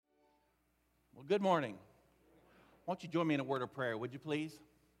Well, good morning. Won't you join me in a word of prayer, would you please?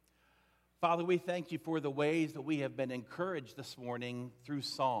 Father, we thank you for the ways that we have been encouraged this morning through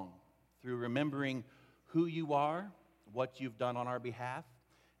song, through remembering who you are, what you've done on our behalf,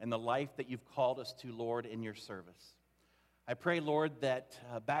 and the life that you've called us to, Lord, in your service. I pray, Lord, that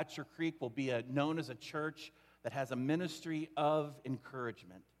Bachelor Creek will be known as a church that has a ministry of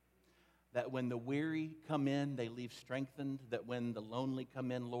encouragement, that when the weary come in, they leave strengthened, that when the lonely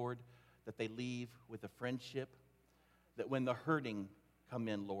come in, Lord, that they leave with a friendship, that when the hurting come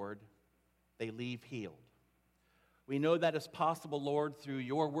in, Lord, they leave healed. We know that is possible, Lord, through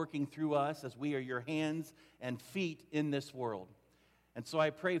your working through us as we are your hands and feet in this world. And so I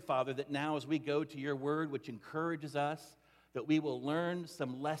pray, Father, that now as we go to your word, which encourages us, that we will learn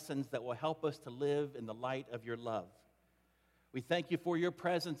some lessons that will help us to live in the light of your love. We thank you for your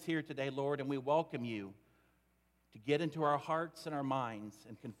presence here today, Lord, and we welcome you to get into our hearts and our minds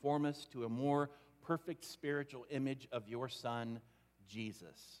and conform us to a more perfect spiritual image of your Son,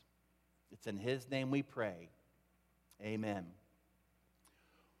 Jesus. It's in his name we pray. Amen.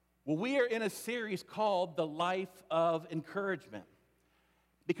 Well, we are in a series called The Life of Encouragement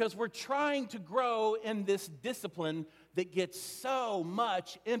because we're trying to grow in this discipline that gets so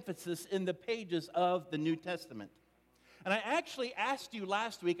much emphasis in the pages of the New Testament. And I actually asked you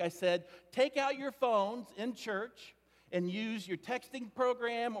last week, I said, take out your phones in church and use your texting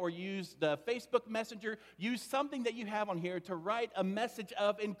program or use the Facebook Messenger. Use something that you have on here to write a message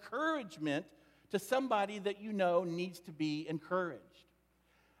of encouragement to somebody that you know needs to be encouraged.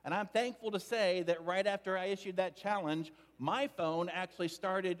 And I'm thankful to say that right after I issued that challenge, my phone actually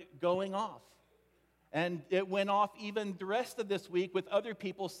started going off. And it went off even the rest of this week with other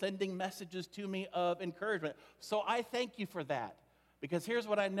people sending messages to me of encouragement. So I thank you for that. Because here's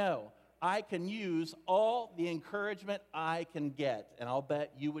what I know. I can use all the encouragement I can get. And I'll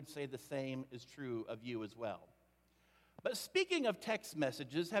bet you would say the same is true of you as well. But speaking of text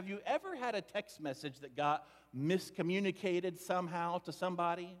messages, have you ever had a text message that got miscommunicated somehow to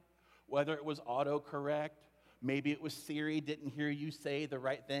somebody? Whether it was autocorrect, maybe it was Siri didn't hear you say the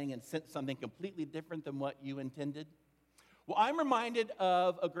right thing and sent something completely different than what you intended. Well, I'm reminded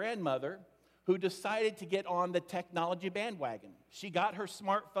of a grandmother who decided to get on the technology bandwagon. She got her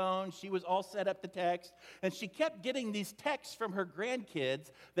smartphone, she was all set up to text, and she kept getting these texts from her grandkids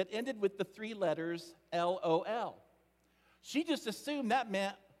that ended with the three letters LOL. She just assumed that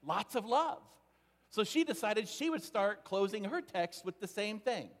meant lots of love. So she decided she would start closing her texts with the same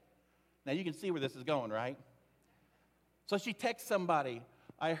thing. Now you can see where this is going, right? So she texts somebody,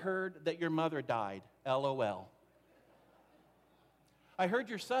 I heard that your mother died, LOL. I heard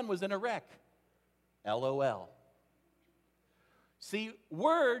your son was in a wreck, LOL. See,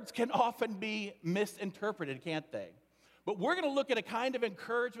 words can often be misinterpreted, can't they? But we're going to look at a kind of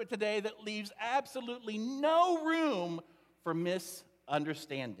encouragement today that leaves absolutely no room for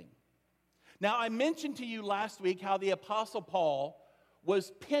misunderstanding. Now, I mentioned to you last week how the Apostle Paul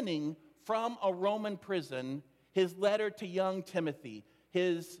was penning from a Roman prison his letter to young Timothy,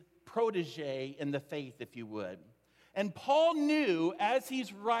 his protege in the faith, if you would. And Paul knew, as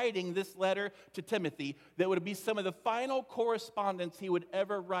he's writing this letter to Timothy, that it would be some of the final correspondence he would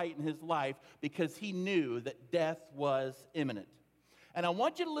ever write in his life because he knew that death was imminent. And I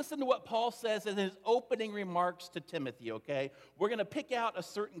want you to listen to what Paul says in his opening remarks to Timothy, okay? We're going to pick out a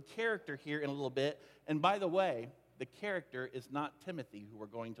certain character here in a little bit. And by the way, the character is not Timothy, who we're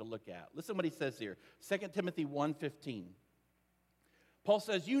going to look at. Listen what he says here, 2 Timothy 1:15. Paul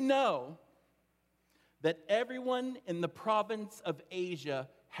says, you know that everyone in the province of Asia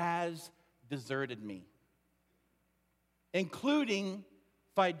has deserted me, including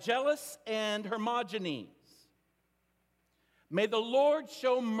Phygelus and Hermogenes. May the Lord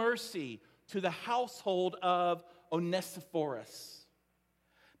show mercy to the household of Onesiphorus,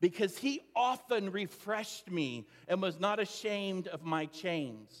 because he often refreshed me and was not ashamed of my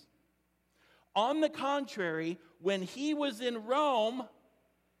chains. On the contrary, when he was in Rome,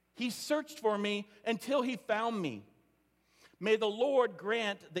 he searched for me until he found me. May the Lord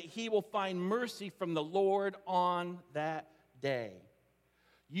grant that he will find mercy from the Lord on that day.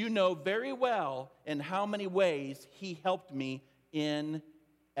 You know very well in how many ways he helped me in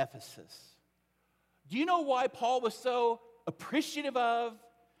Ephesus. Do you know why Paul was so appreciative of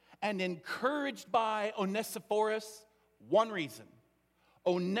and encouraged by Onesiphorus? One reason.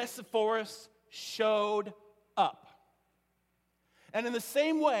 Onesiphorus showed up. And in the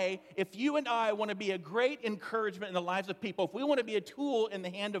same way, if you and I want to be a great encouragement in the lives of people, if we want to be a tool in the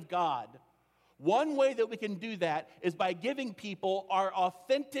hand of God, one way that we can do that is by giving people our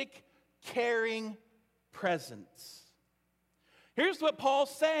authentic, caring presence. Here's what Paul's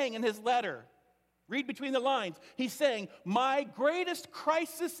saying in his letter Read between the lines. He's saying, my greatest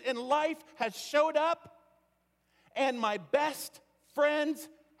crisis in life has showed up, and my best friends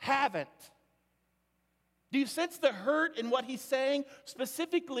haven't. Do you sense the hurt in what he's saying?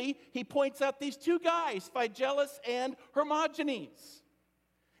 Specifically, he points out these two guys, Phygelus and Hermogenes.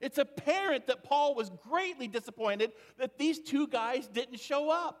 It's apparent that Paul was greatly disappointed that these two guys didn't show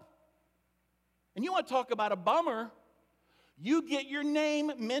up. And you want to talk about a bummer? You get your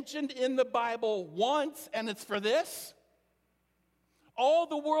name mentioned in the Bible once, and it's for this. All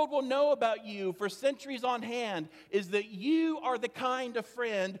the world will know about you for centuries on hand is that you are the kind of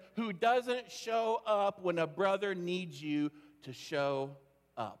friend who doesn't show up when a brother needs you to show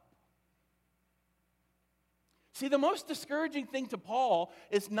up. See, the most discouraging thing to Paul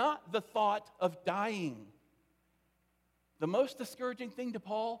is not the thought of dying. The most discouraging thing to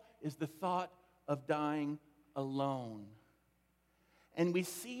Paul is the thought of dying alone. And we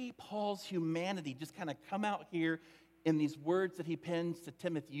see Paul's humanity just kind of come out here in these words that he pens to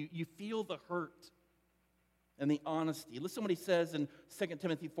Timothy. You feel the hurt and the honesty. Listen what he says in 2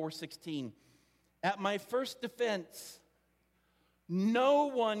 Timothy 4:16. At my first defense, no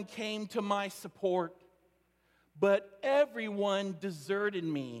one came to my support, but everyone deserted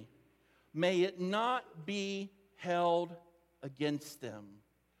me. May it not be held against them.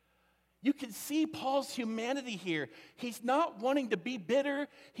 You can see Paul's humanity here. He's not wanting to be bitter.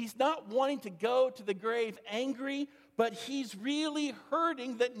 He's not wanting to go to the grave angry, but he's really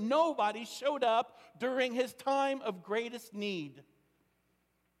hurting that nobody showed up during his time of greatest need.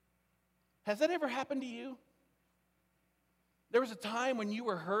 Has that ever happened to you? There was a time when you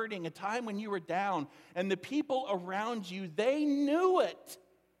were hurting, a time when you were down, and the people around you, they knew it.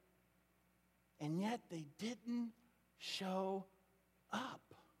 And yet they didn't show up.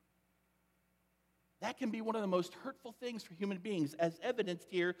 That can be one of the most hurtful things for human beings, as evidenced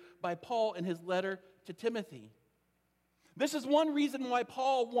here by Paul in his letter to Timothy. This is one reason why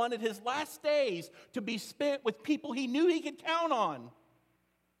Paul wanted his last days to be spent with people he knew he could count on.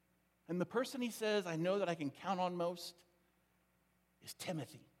 And the person he says, I know that I can count on most, is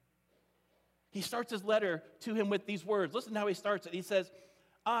Timothy. He starts his letter to him with these words. Listen to how he starts it. He says,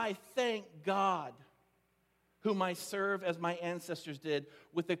 I thank God, whom I serve as my ancestors did,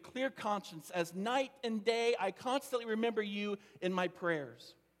 with a clear conscience, as night and day I constantly remember you in my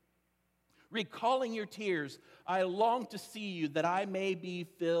prayers. Recalling your tears, I long to see you that I may be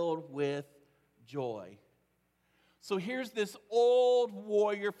filled with joy. So here's this old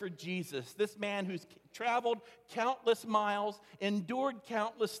warrior for Jesus, this man who's traveled countless miles, endured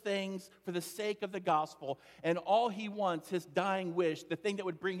countless things for the sake of the gospel, and all he wants, his dying wish, the thing that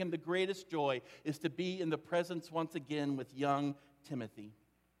would bring him the greatest joy, is to be in the presence once again with young Timothy.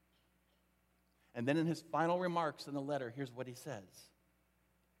 And then in his final remarks in the letter, here's what he says.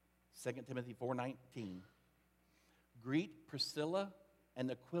 2 Timothy 4:19. Greet Priscilla and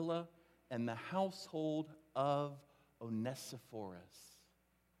Aquila and the household of Onesiphorus.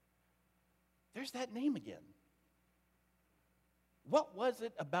 There's that name again. What was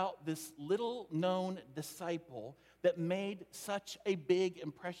it about this little-known disciple that made such a big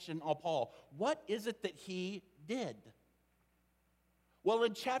impression on Paul? What is it that he did? Well,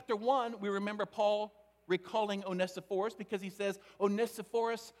 in chapter 1, we remember Paul recalling Onesiphorus because he says,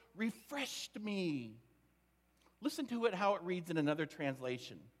 Onesiphorus refreshed me. Listen to it how it reads in another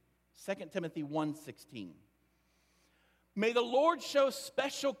translation. 2 Timothy 1:16. May the Lord show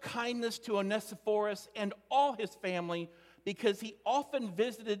special kindness to Onesiphorus and all his family, because he often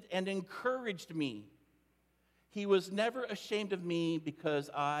visited and encouraged me. He was never ashamed of me because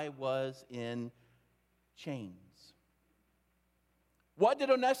I was in chains. What did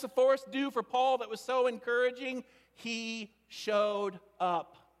Onesiphorus do for Paul that was so encouraging? He showed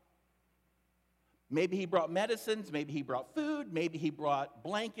up. Maybe he brought medicines, maybe he brought food, maybe he brought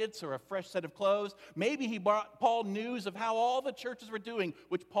blankets or a fresh set of clothes. Maybe he brought Paul news of how all the churches were doing,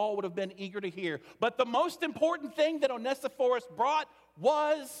 which Paul would have been eager to hear. But the most important thing that Onesiphorus brought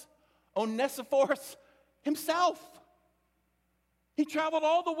was Onesiphorus himself. He traveled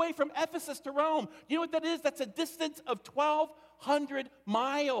all the way from Ephesus to Rome. You know what that is? That's a distance of 1,200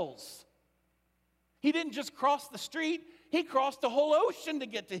 miles. He didn't just cross the street, he crossed the whole ocean to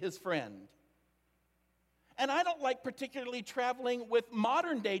get to his friend. And I don't like particularly traveling with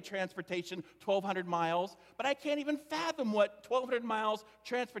modern-day transportation 1,200 miles, but I can't even fathom what 1,200 miles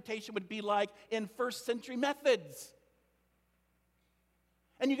transportation would be like in first-century methods.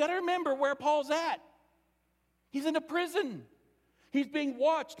 And you got to remember where Paul's at. He's in a prison. He's being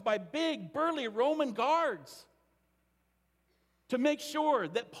watched by big, burly Roman guards to make sure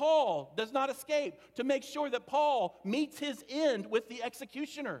that Paul does not escape, to make sure that Paul meets his end with the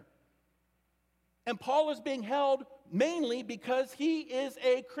executioner. And Paul is being held mainly because he is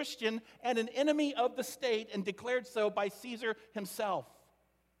a Christian and an enemy of the state and declared so by Caesar himself.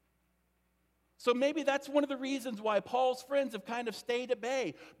 So maybe that's one of the reasons why Paul's friends have kind of stayed at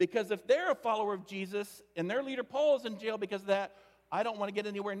bay. Because if they're a follower of Jesus and their leader Paul is in jail because of that, I don't want to get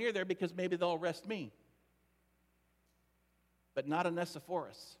anywhere near there because maybe they'll arrest me. But not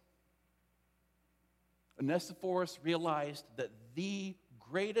Onesiphorus. Onesiphorus realized that the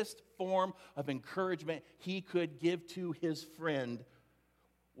greatest form of encouragement he could give to his friend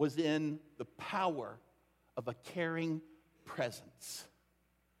was in the power of a caring presence.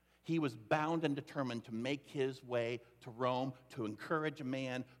 He was bound and determined to make his way to Rome to encourage a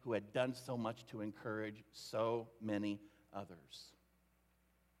man who had done so much to encourage so many others.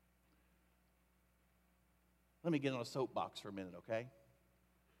 Let me get on a soapbox for a minute, okay?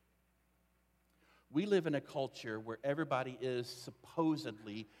 We live in a culture where everybody is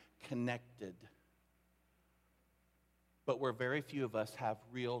supposedly connected, but where very few of us have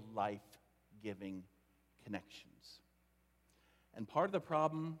real life-giving connections. And part of the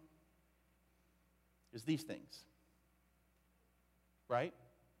problem is these things, right?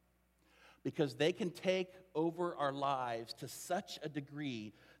 Because they can take over our lives to such a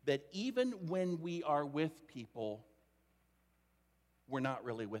degree that even when we are with people, we're not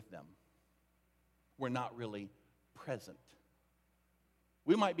really with them. We're not really present.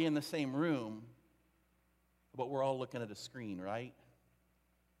 We might be in the same room, but we're all looking at a screen, right?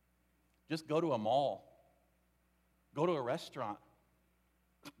 Just go to a mall. Go to a restaurant.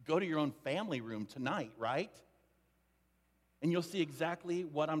 Go to your own family room tonight, right? And you'll see exactly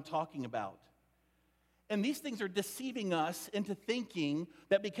what I'm talking about. And these things are deceiving us into thinking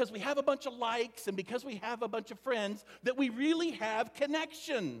that because we have a bunch of likes and because we have a bunch of friends, that we really have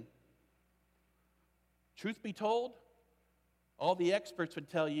connection. Truth be told, all the experts would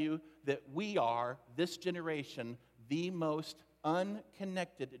tell you that we are, this generation, the most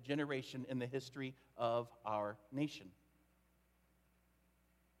unconnected generation in the history of our nation.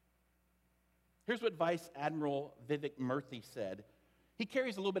 Here's what Vice Admiral Vivek Murthy said. He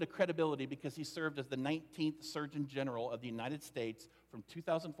carries a little bit of credibility because he served as the 19th Surgeon General of the United States from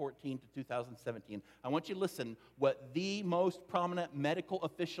 2014 to 2017. I want you to listen what the most prominent medical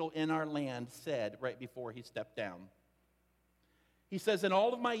official in our land said right before he stepped down. He says, in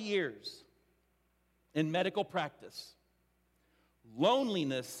all of my years in medical practice,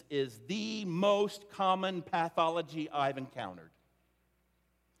 loneliness is the most common pathology I've encountered.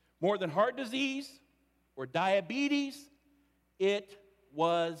 More than heart disease or diabetes, it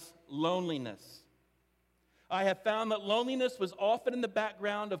was loneliness. I have found that loneliness was often in the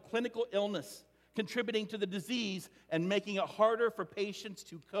background of clinical illness, contributing to the disease and making it harder for patients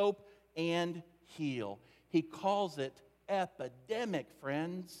to cope and heal. He calls it epidemic,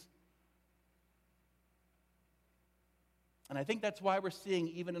 friends. And I think that's why we're seeing,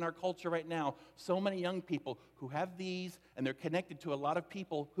 even in our culture right now, so many young people who have these, and they're connected to a lot of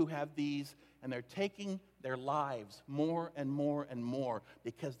people who have these, and they're taking their lives more and more and more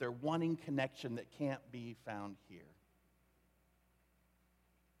because they're wanting connection that can't be found here.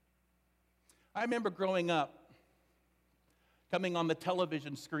 I remember growing up, coming on the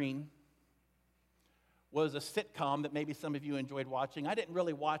television screen was a sitcom that maybe some of you enjoyed watching. I didn't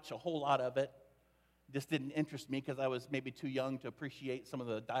really watch a whole lot of it. Just didn't interest me because I was maybe too young to appreciate some of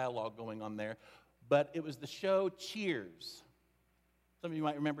the dialogue going on there. But it was the show Cheers. Some of you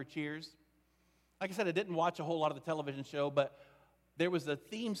might remember Cheers. Like I said, I didn't watch a whole lot of the television show, but there was a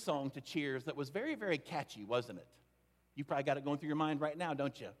theme song to Cheers that was very, very catchy, wasn't it? You probably got it going through your mind right now,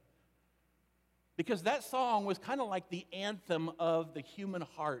 don't you? Because that song was kind of like the anthem of the human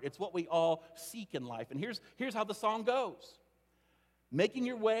heart. It's what we all seek in life. And here's how the song goes. Making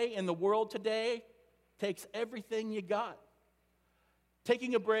your way in the world today takes everything you got.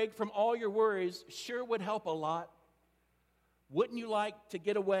 Taking a break from all your worries sure would help a lot. Wouldn't you like to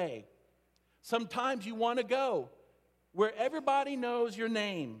get away? Sometimes you want to go where everybody knows your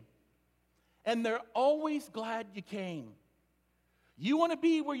name, and they're always glad you came. You want to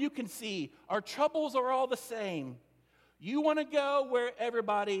be where you can see our troubles are all the same. You want to go where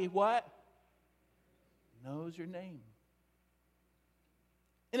everybody, what? Knows your name.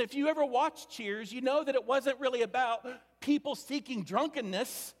 And if you ever watched Cheers, you know that it wasn't really about people seeking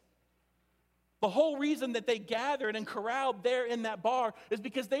drunkenness. The whole reason that they gathered and corralled there in that bar is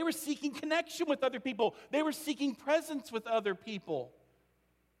because they were seeking connection with other people. They were seeking presence with other people.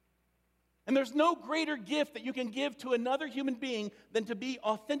 And there's no greater gift that you can give to another human being than to be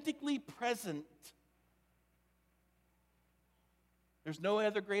authentically present. There's no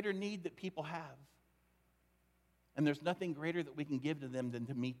other greater need that people have. And there's nothing greater that we can give to them than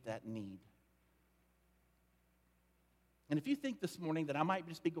to meet that need. And if you think this morning that I might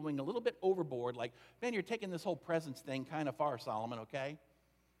just be going a little bit overboard, like, man, you're taking this whole presence thing kind of far, Solomon, okay?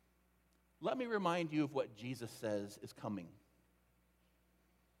 Let me remind you of what Jesus says is coming.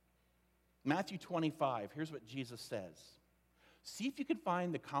 Matthew 25, here's what Jesus says. See if you can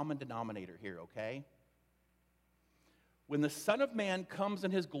find the common denominator here, okay? When the Son of Man comes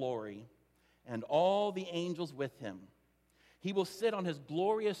in his glory and all the angels with him, he will sit on his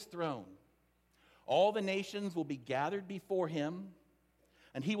glorious throne. All the nations will be gathered before him,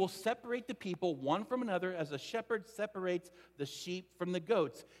 and he will separate the people one from another as a shepherd separates the sheep from the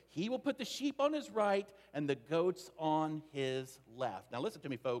goats. He will put the sheep on his right and the goats on his left. Now listen to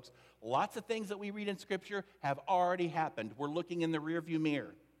me, folks. Lots of things that we read in Scripture have already happened. We're looking in the rearview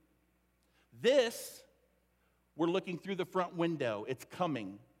mirror. This, we're looking through the front window. It's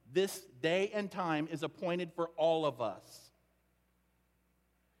coming. This day and time is appointed for all of us.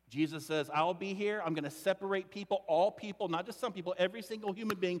 Jesus says, I'll be here. I'm going to separate people, all people, not just some people. Every single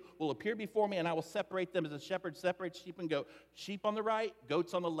human being will appear before me, and I will separate them as a shepherd separates sheep and goats. Sheep on the right,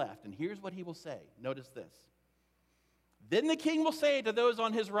 goats on the left. And here's what he will say. Notice this. Then the king will say to those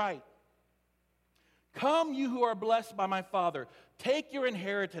on his right, come, you who are blessed by my Father. Take your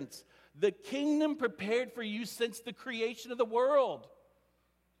inheritance, the kingdom prepared for you since the creation of the world.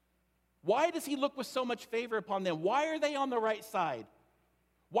 Why does he look with so much favor upon them? Why are they on the right side?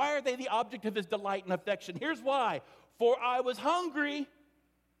 Why are they the object of his delight and affection? Here's why. For I was hungry,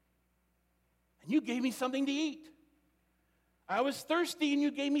 and you gave me something to eat. I was thirsty, and you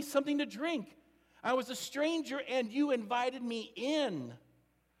gave me something to drink. I was a stranger, and you invited me in.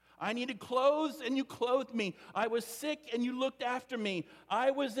 I needed clothes, and you clothed me. I was sick, and you looked after me.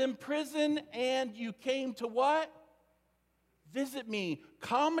 I was in prison, and you came to what? Visit me.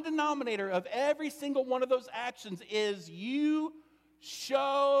 Common denominator of every single one of those actions is you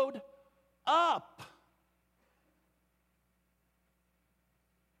showed up.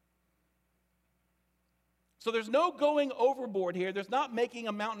 So there's no going overboard here. There's not making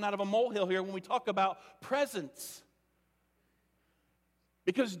a mountain out of a molehill here when we talk about presence.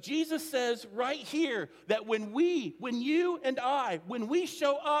 Because Jesus says right here that when you and I, when we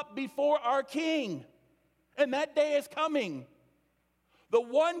show up before our King, and that day is coming, the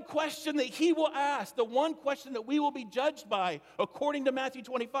one question that he will ask, the one question that we will be judged by, according to Matthew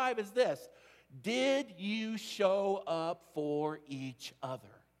 25, is this: did you show up for each other?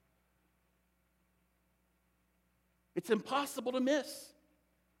 It's impossible to miss.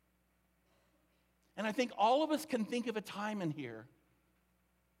 And I think all of us can think of a time in here,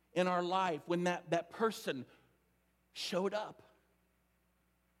 in our life, when that person showed up.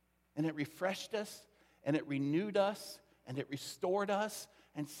 And it refreshed us, and it renewed us, and it restored us.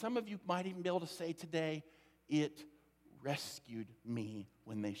 And some of you might even be able to say today, it rescued me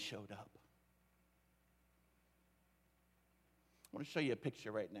when they showed up. I want to show you a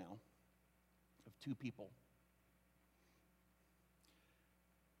picture right now of two people.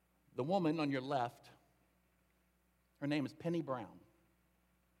 The woman on your left, her name is Penny Brown.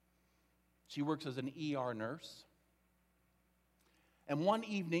 She works as an ER nurse. And one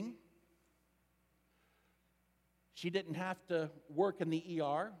evening, she didn't have to work in the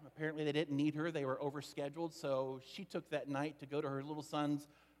ER. Apparently they didn't need her. They were overscheduled. So she took that night to go to her little son's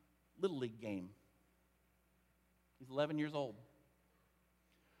Little League game. He's 11 years old.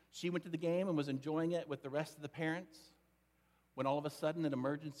 She went to the game and was enjoying it with the rest of the parents when all of a sudden an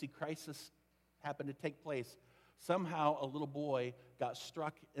emergency crisis happened to take place. Somehow a little boy got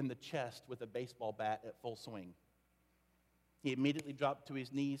struck in the chest with a baseball bat at full swing. He immediately dropped to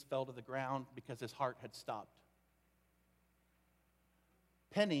his knees, fell to the ground because his heart had stopped.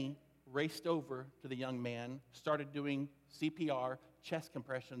 Penny raced over to the young man, started doing CPR, chest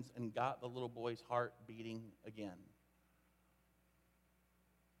compressions, and got the little boy's heart beating again.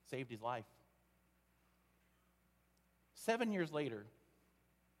 Saved his life. 7 years later,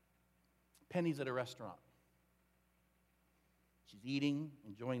 Penny's at a restaurant. She's eating,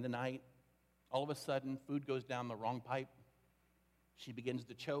 enjoying the night. All of a sudden, food goes down the wrong pipe. She begins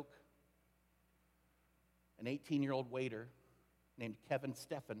to choke. An 18-year-old waiter named Kevin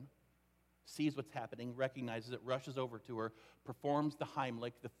Steffen sees what's happening, recognizes it, rushes over to her, performs the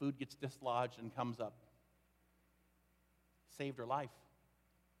Heimlich, the food gets dislodged and comes up. Saved her life.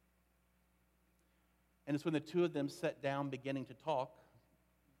 And it's when the two of them sat down beginning to talk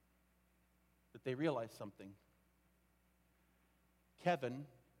that they realized something. Kevin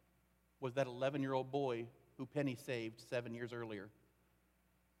was that 11-year-old boy who Penny saved 7 years earlier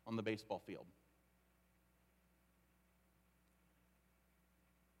on the baseball field.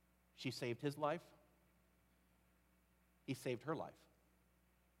 She saved his life. He saved her life.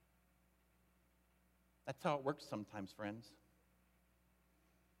 That's how it works sometimes, friends.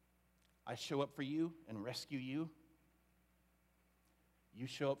 I show up for you and rescue you. You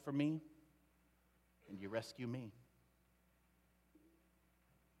show up for me and you rescue me.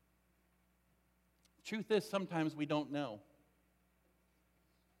 Truth is, sometimes we don't know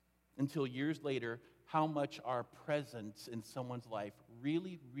until years later how much our presence in someone's life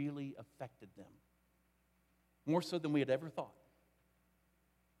really, really affected them. More so than we had ever thought.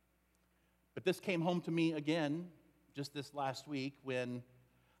 But this came home to me again just this last week when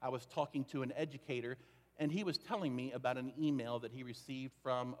I was talking to an educator, and he was telling me about an email that he received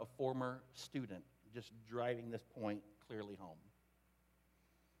from a former student, just driving this point clearly home.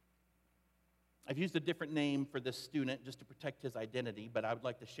 I've used a different name for this student just to protect his identity, but I would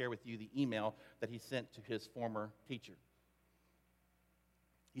like to share with you the email that he sent to his former teacher.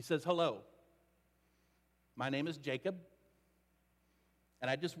 He says, "Hello, my name is Jacob, and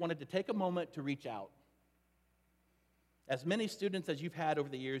I just wanted to take a moment to reach out. As many students as you've had over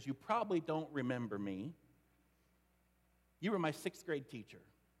the years, you probably don't remember me. You were my 6th grade teacher,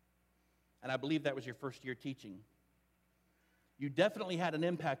 and I believe that was your first year teaching. You definitely had an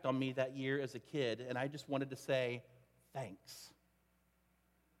impact on me that year as a kid, and I just wanted to say thanks.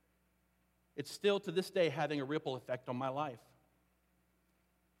 It's still to this day having a ripple effect on my life.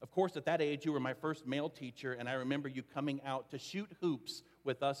 Of course, at that age, you were my first male teacher, and I remember you coming out to shoot hoops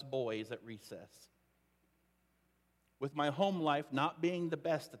with us boys at recess. With my home life not being the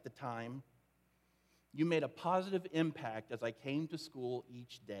best at the time, you made a positive impact as I came to school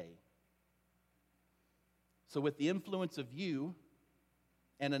each day. So with the influence of you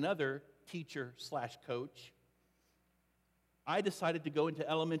and another teacher/coach, I decided to go into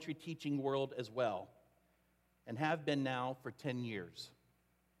elementary teaching world as well, and have been now for 10 years.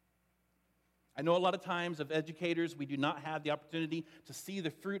 I know a lot of times of educators, we do not have the opportunity to see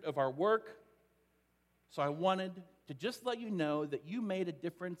the fruit of our work, so I wanted to just let you know that you made a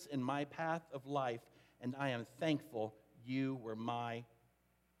difference in my path of life, and I am thankful you were my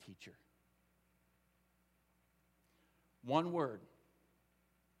teacher." One word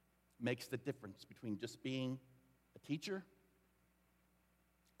makes the difference between just being a teacher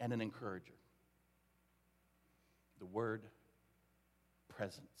and an encourager. The word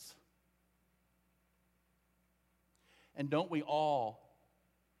presence. And don't we all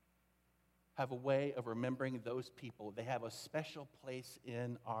have a way of remembering those people? They have a special place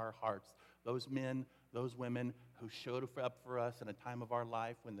in our hearts. Those men, those women who showed up for us in a time of our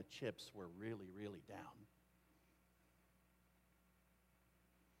life when the chips were really, really down.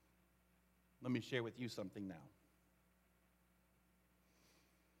 Let me share with you something now.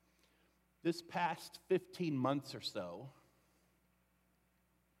 This past 15 months or so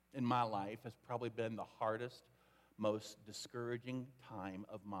in my life has probably been the hardest, most discouraging time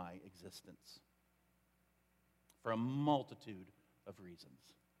of my existence for a multitude of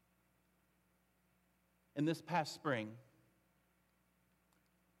reasons. In this past spring,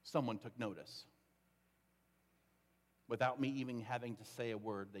 someone took notice. Without me even having to say a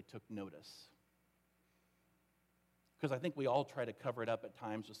word, they took notice. Because I think we all try to cover it up at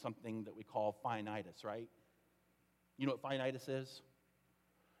times with something that we call phi-nitis, right? You know what phi-nitis is?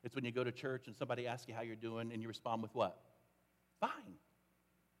 It's when you go to church and somebody asks you how you're doing, and you respond with what? Fine.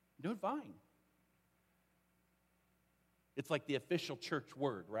 I'm doing fine. It's like the official church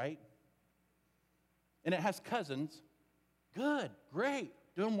word, right? And it has cousins. Good, great,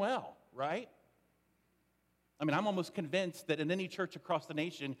 doing well, right? I mean, I'm almost convinced that in any church across the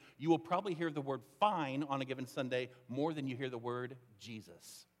nation, you will probably hear the word fine on a given Sunday more than you hear the word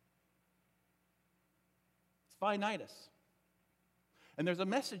Jesus. It's phi-nitis. And there's a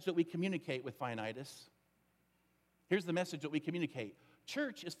message that we communicate with phi-nitis. Here's the message that we communicate.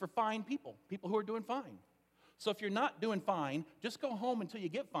 Church is for fine people, people who are doing fine. So if you're not doing fine, just go home until you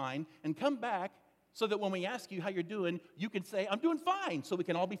get fine and come back so that when we ask you how you're doing, you can say, "I'm doing fine," so we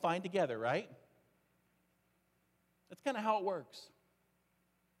can all be fine together, right? That's kind of how it works.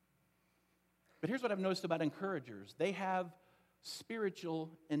 But here's what I've noticed about encouragers. They have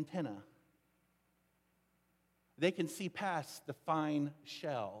spiritual antenna. They can see past the fine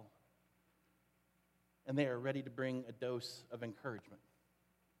shell, and they are ready to bring a dose of encouragement.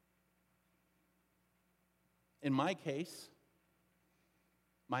 In my case,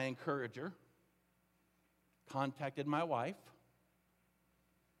 my encourager contacted my wife,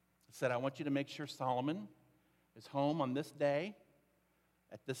 said, "I want you to make sure Solomon is home on this day,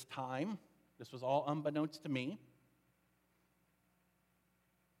 at this time." This was all unbeknownst to me.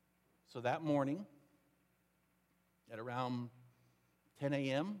 So that morning, at around 10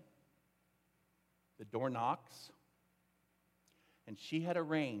 a.m., the door knocks, and she had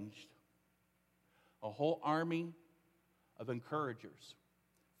arranged a whole army of encouragers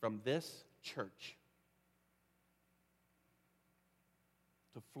from this church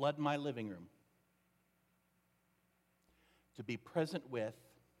to flood my living room, to be present with,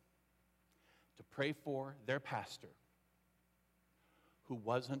 to pray for their pastor who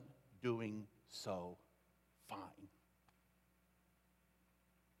wasn't doing so fine.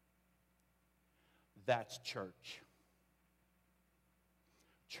 That's church.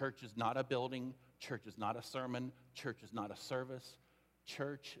 Church is not a building. Church is not a sermon. Church is not a service.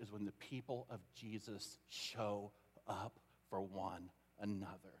 Church is when the people of Jesus show up for one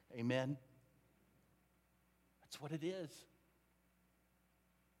another. Amen? That's what it is.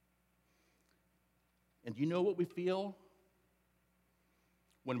 And do you know what we feel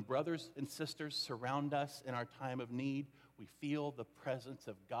when brothers and sisters surround us in our time of need? We feel the presence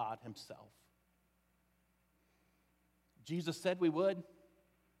of God himself. Jesus said we would.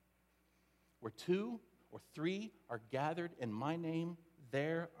 Where 2 or 3 are gathered in my name,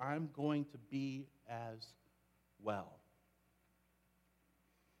 there I'm going to be as well.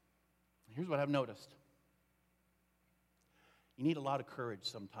 Here's what I've noticed. You need a lot of courage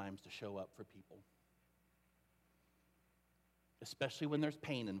sometimes to show up for people. Especially when there's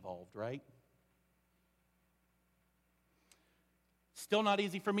pain involved, right? Still not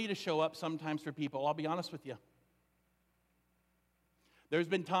easy for me to show up sometimes for people, I'll be honest with you. There's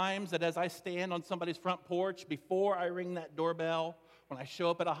been times that as I stand on somebody's front porch, before I ring that doorbell, when I show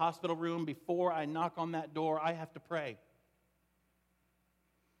up at a hospital room, before I knock on that door, I have to pray.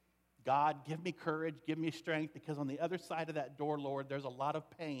 God, give me courage, give me strength, because on the other side of that door, Lord, there's a lot of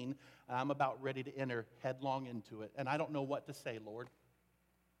pain, and I'm about ready to enter headlong into it. And I don't know what to say, Lord.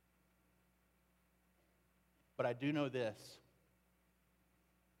 But I do know this.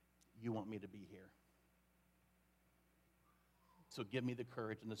 You want me to be here. So give me the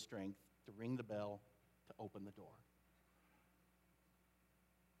courage and the strength to ring the bell, to open the door.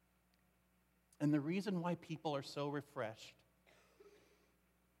 And the reason why people are so refreshed,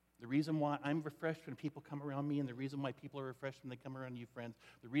 the reason why I'm refreshed when people come around me, and the reason why people are refreshed when they come around you, friends,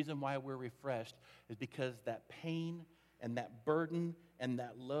 the reason why we're refreshed is because that pain and that burden and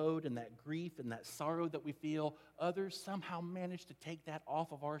that load and that grief and that sorrow that we feel, others somehow manage to take that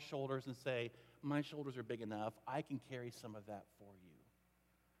off of our shoulders and say, my shoulders are big enough, I can carry some of that for you.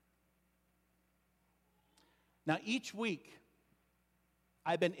 Now, each week,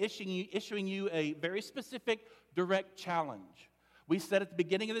 I've been issuing you a very specific, direct challenge. We said at the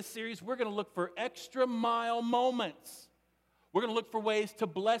beginning of this series, we're going to look for extra mile moments. We're going to look for ways to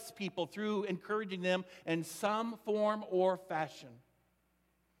bless people through encouraging them in some form or fashion.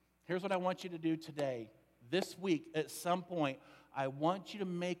 Here's what I want you to do today. This week, at some point, I want you to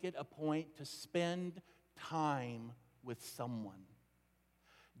make it a point to spend time with someone.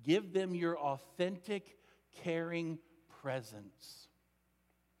 Give them your authentic, caring presence.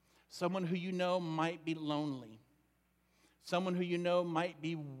 Someone who you know might be lonely. Someone who you know might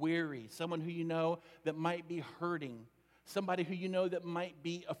be weary. Someone who you know that might be hurting. Somebody who you know that might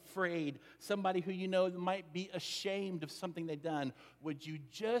be afraid. Somebody who you know that might be ashamed of something they've done. Would you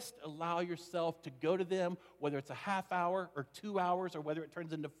just allow yourself to go to them, whether it's a half hour or 2 hours or whether it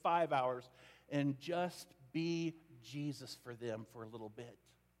turns into 5 hours, and just be Jesus for them for a little bit?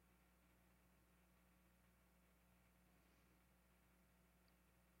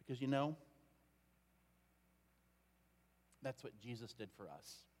 Because you know, that's what Jesus did for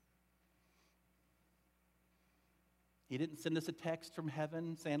us. He didn't send us a text from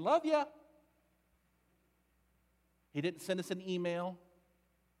heaven saying, love ya. He didn't send us an email.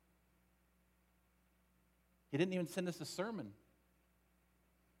 He didn't even send us a sermon.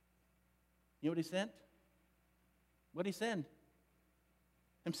 You know what he sent? What did he send?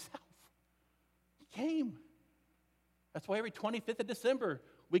 Himself. He came. That's why every 25th of December,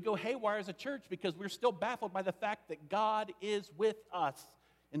 we go haywire as a church, because we're still baffled by the fact that God is with us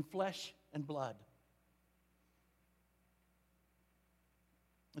in flesh and blood.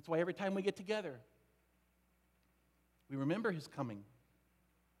 That's why every time we get together, we remember his coming.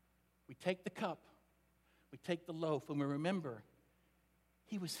 We take the cup, we take the loaf, and we remember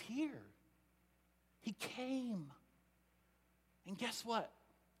he was here. He came. And guess what?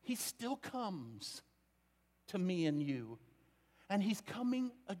 He still comes to me and you. And he's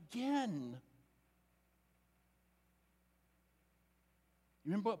coming again.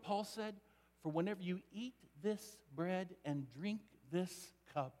 You remember what Paul said? For whenever you eat this bread and drink this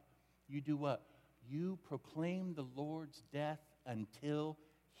cup, you do what? You proclaim the Lord's death until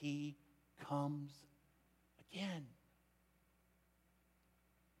he comes again.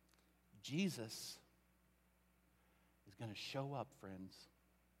 Jesus is going to show up, friends.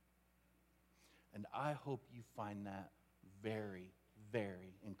 And I hope you find that very,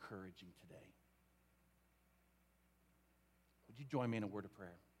 very encouraging today. Would you join me in a word of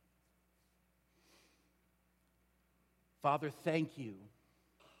prayer? Father, thank you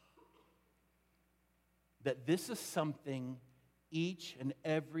that this is something each and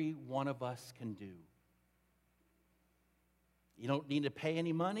every one of us can do. You don't need to pay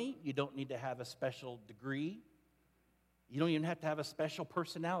any money. You don't need to have a special degree. You don't even have to have a special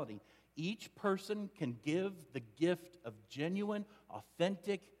personality. Each person can give the gift of genuine,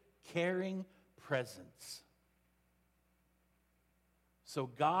 authentic, caring presence. So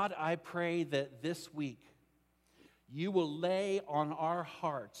God, I pray that this week you will lay on our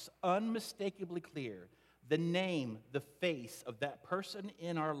hearts unmistakably clear the name, the face of that person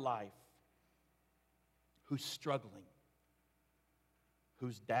in our life who's struggling,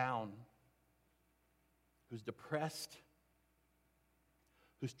 who's down, who's depressed,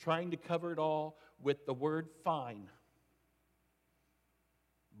 who's trying to cover it all with the word fine.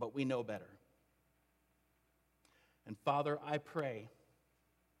 But we know better. And Father, I pray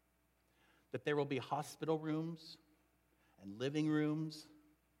that there will be hospital rooms and living rooms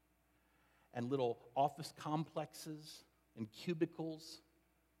and little office complexes and cubicles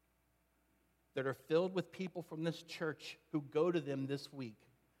that are filled with people from this church who go to them this week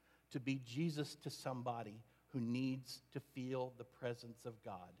to be Jesus to somebody who needs to feel the presence of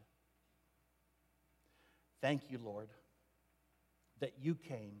God. Thank you, Lord, that you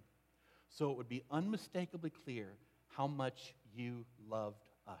came so it would be unmistakably clear how much you loved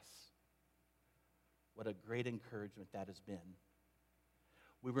us. What a great encouragement that has been.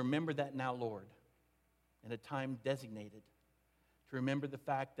 We remember that now, Lord, in a time designated to remember the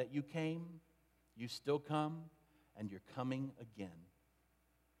fact that you came, you still come, and you're coming again.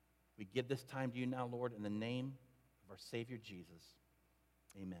 We give this time to you now, Lord, in the name of our Savior Jesus.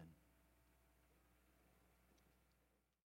 Amen.